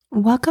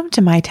Welcome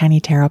to My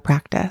Tiny Tarot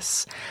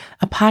Practice,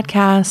 a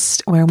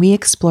podcast where we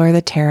explore the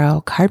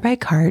tarot card by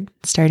card,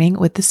 starting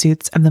with the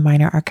suits of the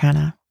minor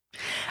arcana.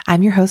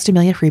 I'm your host,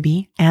 Amelia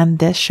Freebie, and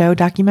this show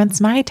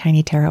documents my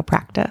tiny tarot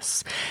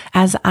practice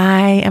as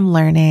I am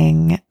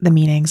learning the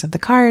meanings of the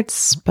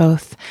cards,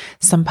 both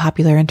some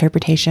popular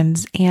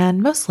interpretations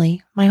and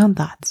mostly my own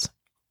thoughts.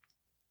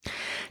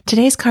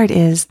 Today's card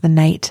is the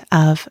Knight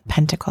of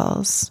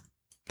Pentacles.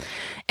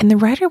 In the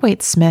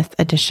Rider-Waite-Smith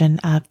edition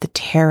of the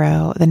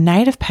tarot, the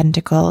Knight of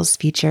Pentacles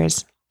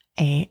features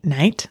a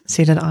knight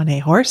seated on a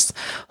horse,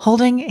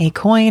 holding a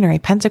coin or a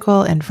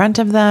pentacle in front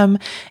of them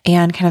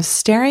and kind of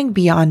staring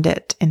beyond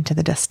it into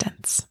the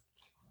distance.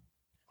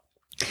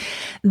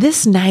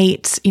 This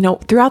knight,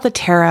 throughout the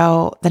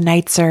tarot, the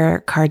knights are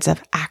cards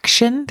of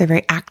action. They're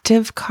very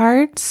active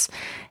cards.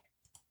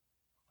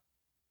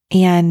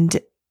 And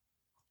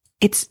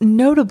it's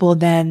notable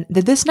then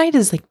that this knight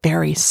is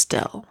very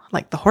still.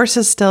 The horse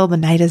is still, the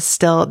knight is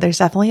still. There's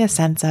definitely a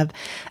sense of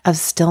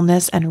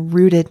stillness and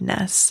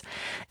rootedness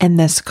in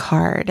this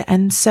card.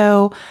 And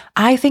so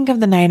I think of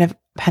the Knight of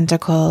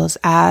Pentacles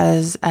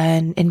as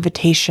an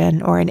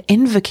invitation or an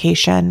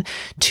invocation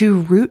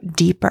to root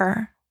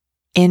deeper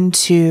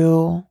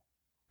into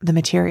the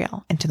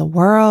material, into the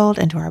world,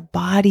 into our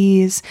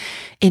bodies,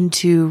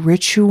 into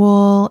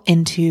ritual,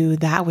 into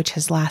that which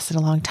has lasted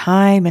a long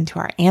time, into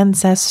our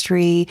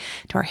ancestry,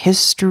 to our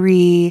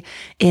history,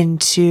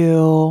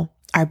 into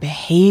our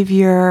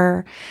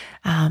behavior.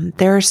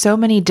 There are so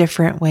many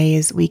different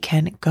ways we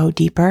can go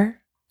deeper.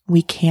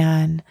 We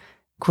can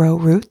grow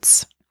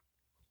roots.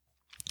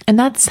 And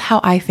that's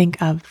how I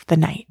think of the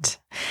knight.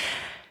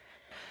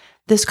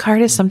 This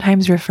card is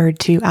sometimes referred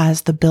to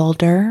as the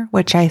builder,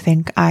 which I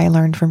think I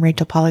learned from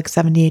Rachel Pollack's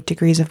 78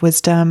 Degrees of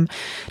Wisdom.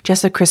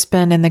 Jessica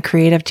Crispin in the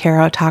Creative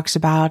Tarot talks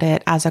about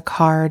it as a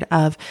card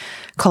of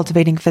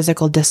cultivating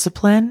physical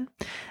discipline.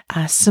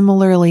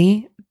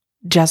 Similarly,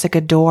 Jessica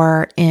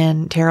Dorr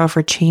in Tarot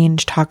for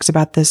Change talks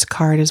about this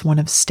card as one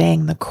of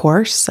staying the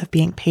course, of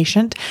being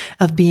patient,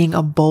 of being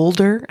a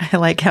boulder. I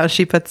like how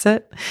she puts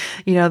it.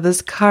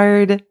 This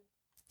card,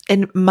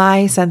 in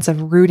my sense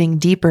of rooting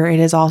deeper, it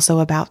is also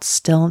about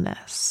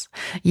stillness.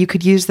 You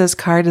could use this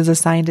card as a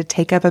sign to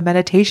take up a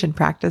meditation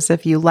practice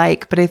if you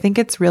like, but I think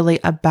it's really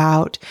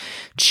about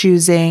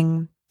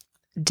choosing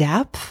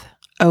depth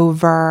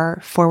over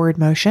forward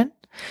motion.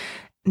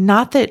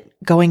 Not that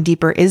going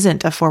deeper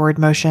isn't a forward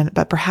motion,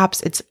 but perhaps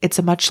it's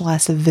a much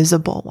less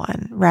visible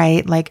one,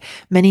 right?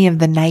 Many of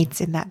the knights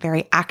in that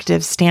very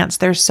active stance,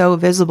 they're so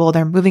visible.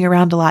 They're moving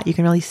around a lot. You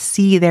can really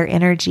see their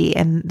energy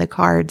in the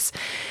cards.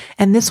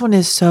 And this one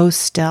is so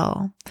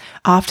still.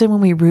 Often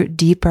when we root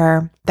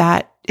deeper,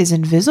 that is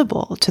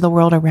invisible to the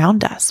world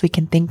around us. We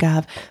can think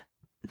of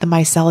the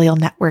mycelial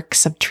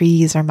networks of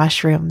trees or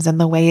mushrooms and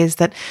the ways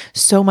that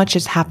so much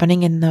is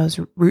happening in those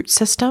root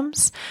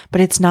systems,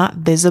 but it's not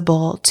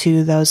visible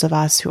to those of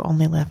us who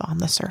only live on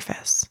the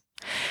surface.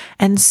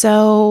 And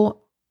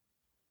so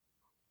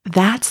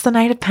that's the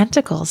Knight of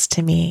Pentacles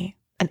to me,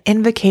 an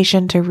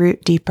invocation to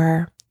root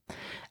deeper,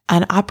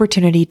 an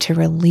opportunity to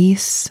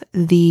release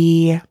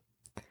the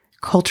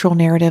cultural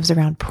narratives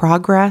around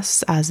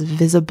progress as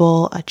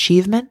visible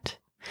achievement,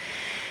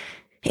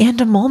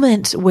 and a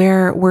moment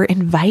where we're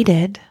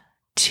invited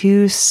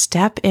to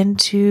step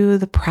into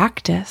the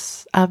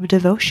practice of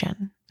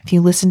devotion. If you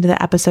listen to the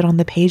episode on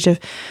the Page of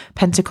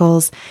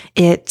Pentacles,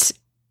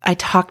 I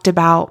talked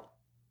about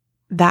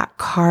that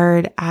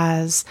card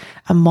as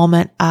a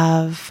moment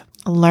of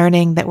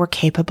learning that we're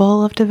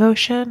capable of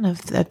devotion,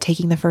 of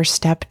taking the first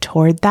step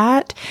toward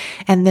that.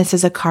 And this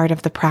is a card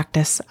of the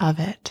practice of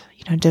it.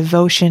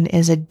 Devotion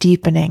is a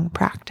deepening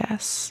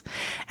practice.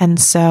 And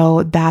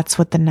so that's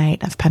what the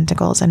Knight of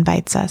Pentacles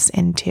invites us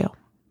into.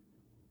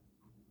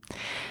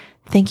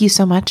 Thank you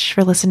so much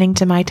for listening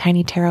to My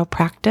Tiny Tarot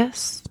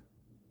Practice.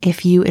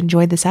 If you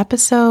enjoyed this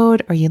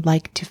episode or you'd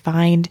like to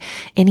find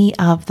any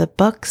of the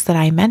books that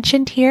I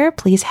mentioned here,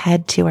 please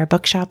head to our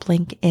bookshop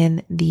link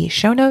in the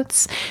show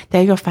notes.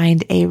 There you'll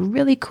find a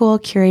really cool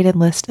curated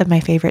list of my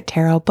favorite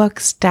tarot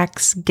books,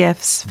 decks,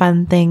 gifts,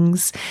 fun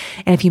things.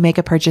 And if you make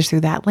a purchase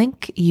through that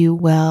link,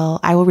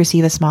 I will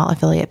receive a small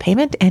affiliate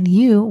payment and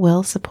you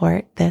will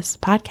support this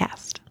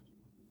podcast.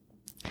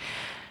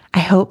 I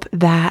hope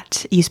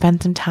that you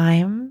spend some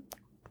time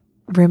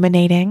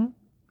ruminating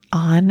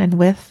on and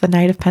with the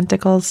Knight of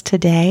Pentacles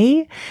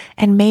today,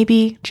 and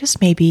maybe, just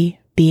maybe,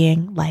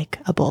 being like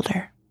a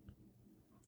boulder.